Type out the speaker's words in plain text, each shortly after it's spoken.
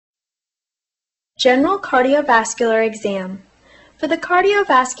General cardiovascular exam. For the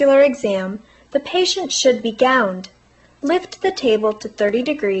cardiovascular exam, the patient should be gowned. Lift the table to 30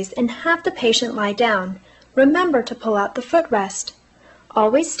 degrees and have the patient lie down. Remember to pull out the footrest.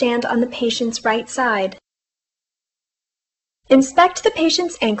 Always stand on the patient's right side. Inspect the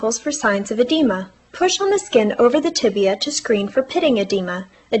patient's ankles for signs of edema. Push on the skin over the tibia to screen for pitting edema.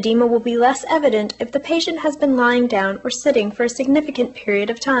 Edema will be less evident if the patient has been lying down or sitting for a significant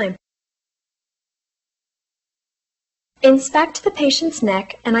period of time. Inspect the patient's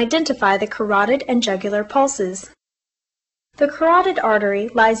neck and identify the carotid and jugular pulses. The carotid artery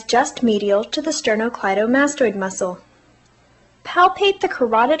lies just medial to the sternocleidomastoid muscle. Palpate the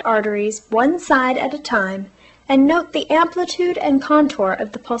carotid arteries one side at a time and note the amplitude and contour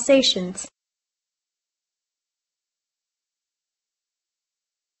of the pulsations.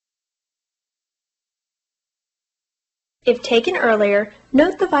 If taken earlier,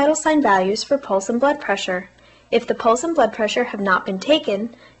 note the vital sign values for pulse and blood pressure. If the pulse and blood pressure have not been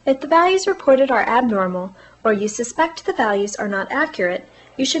taken, if the values reported are abnormal, or you suspect the values are not accurate,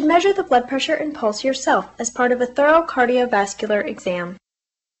 you should measure the blood pressure and pulse yourself as part of a thorough cardiovascular exam.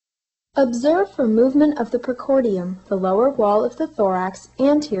 Observe for movement of the precordium, the lower wall of the thorax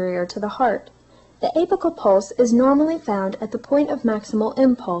anterior to the heart. The apical pulse is normally found at the point of maximal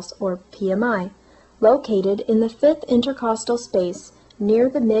impulse, or PMI, located in the fifth intercostal space near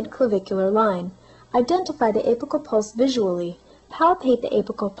the mid-clavicular line. Identify the apical pulse visually, palpate the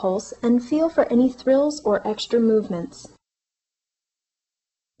apical pulse, and feel for any thrills or extra movements.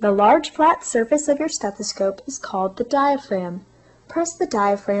 The large flat surface of your stethoscope is called the diaphragm. Press the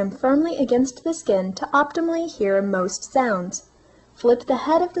diaphragm firmly against the skin to optimally hear most sounds. Flip the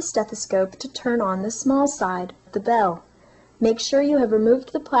head of the stethoscope to turn on the small side, the bell. Make sure you have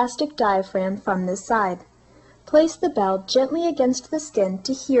removed the plastic diaphragm from this side. Place the bell gently against the skin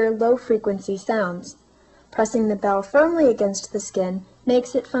to hear low-frequency sounds. Pressing the bell firmly against the skin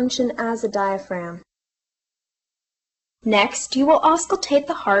makes it function as a diaphragm. Next, you will auscultate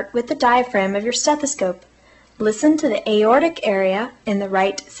the heart with the diaphragm of your stethoscope. Listen to the aortic area in the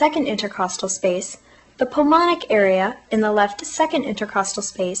right second intercostal space, the pulmonic area in the left second intercostal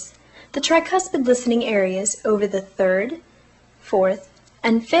space, the tricuspid listening areas over the third, fourth,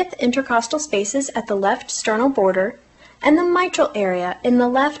 and fifth intercostal spaces at the left sternal border, and the mitral area in the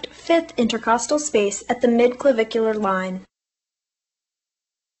left fifth intercostal space at the mid-clavicular line.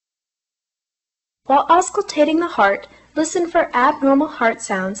 While auscultating the heart, listen for abnormal heart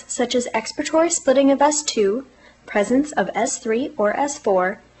sounds such as expiratory splitting of S2, presence of S3 or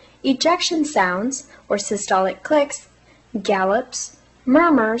S4, ejection sounds or systolic clicks, gallops,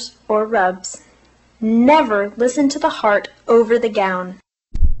 murmurs, or rubs. Never listen to the heart over the gown.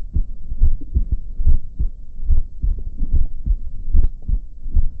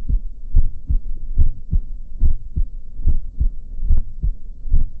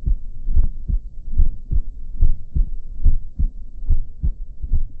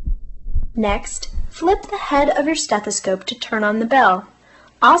 Next, flip the head of your stethoscope to turn on the bell.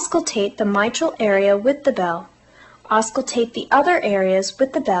 Auscultate the mitral area with the bell. Auscultate the other areas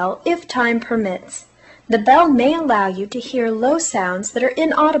with the bell if time permits. The bell may allow you to hear low sounds that are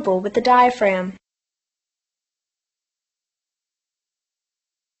inaudible with the diaphragm.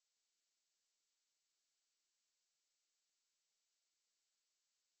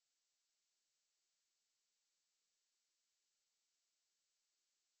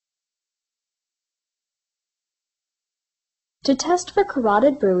 To test for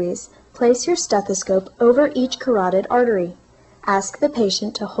carotid bruits, place your stethoscope over each carotid artery. Ask the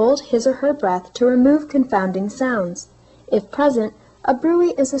patient to hold his or her breath to remove confounding sounds. If present, a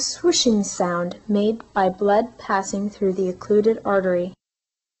bruit is a swooshing sound made by blood passing through the occluded artery.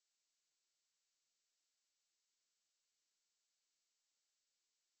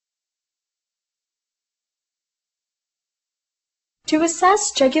 To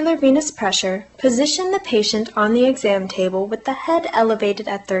assess jugular venous pressure, position the patient on the exam table with the head elevated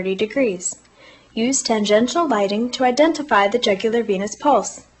at 30 degrees. Use tangential lighting to identify the jugular venous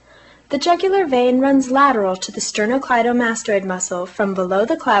pulse. The jugular vein runs lateral to the sternocleidomastoid muscle from below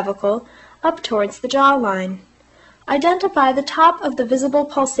the clavicle up towards the jawline. Identify the top of the visible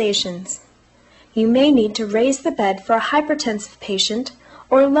pulsations. You may need to raise the bed for a hypertensive patient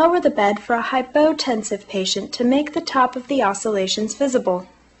or lower the bed for a hypotensive patient to make the top of the oscillations visible.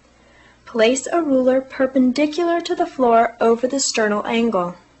 Place a ruler perpendicular to the floor over the sternal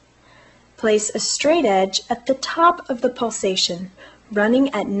angle. Place a straight edge at the top of the pulsation,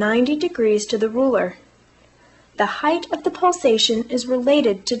 running at 90 degrees to the ruler. The height of the pulsation is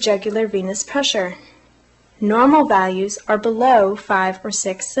related to jugular venous pressure. Normal values are below 5 or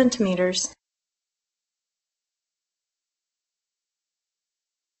 6 centimeters.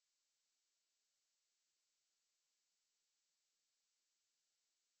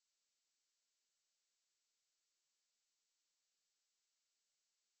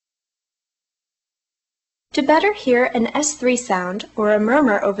 To better hear an S3 sound or a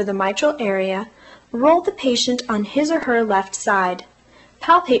murmur over the mitral area, roll the patient on his or her left side.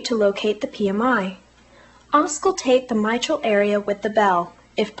 Palpate to locate the PMI. Auscultate the mitral area with the bell.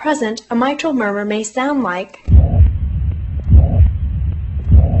 If present, a mitral murmur may sound like.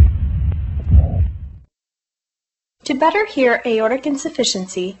 To better hear aortic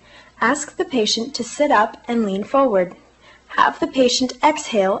insufficiency, ask the patient to sit up and lean forward. Have the patient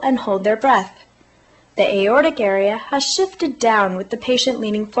exhale and hold their breath. The aortic area has shifted down with the patient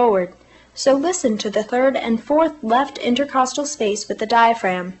leaning forward, so listen to the third and fourth left intercostal space with the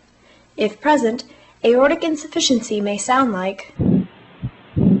diaphragm. If present, aortic insufficiency may sound like.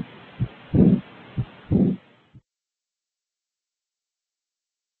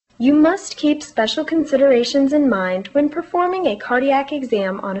 You must keep special considerations in mind when performing a cardiac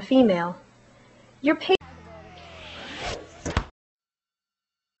exam on a female. Your patient